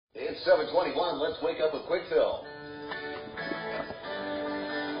It's 7:21. Let's wake up with Quickfill.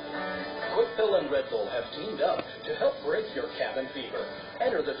 Quickfill and Red Bull have teamed up to help break your cabin fever.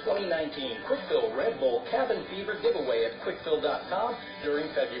 Enter the 2019 Quickfill Red Bull Cabin Fever giveaway at quickfill.com during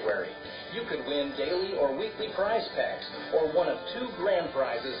February. You could win daily or weekly prize packs or one of 2 grand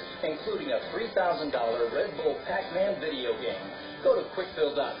prizes, including a $3,000 Red Bull Pac-Man video game. Go to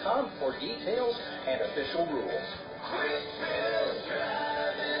quickfill.com for details and official rules. Quickfill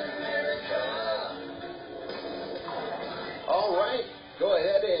driving America. All right. Go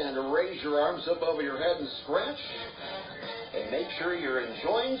ahead and raise your arms up over your head and stretch. And make sure you're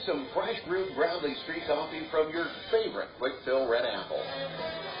enjoying some fresh brewed Brownlee Street coffee from your favorite Quickfill Red Apple.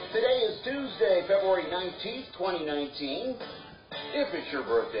 Today is Tuesday, February 19th, 2019. If it's your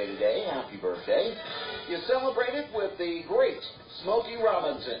birthday today, happy birthday. You celebrate it with the great Smokey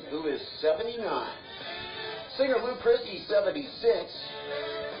Robinson, who is 79. Singer Lou Christie, 76.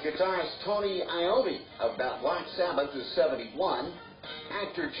 Guitarist Tony Iommi of Black Sabbath is 71.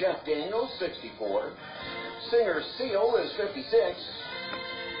 Actor Jeff Daniels, 64. Singer Seal is 56.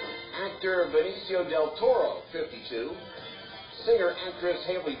 Actor Benicio del Toro, 52. Singer-actress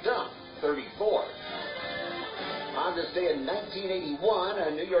Haley Duff, 34. On this day in 1981,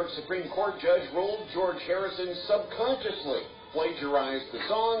 a New York Supreme Court judge ruled George Harrison subconsciously plagiarized the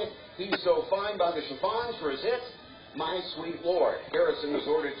song He's So Fine by the Chiffons for his hit, My Sweet Lord. Harrison was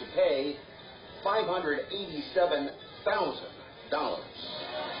ordered to pay $587,000.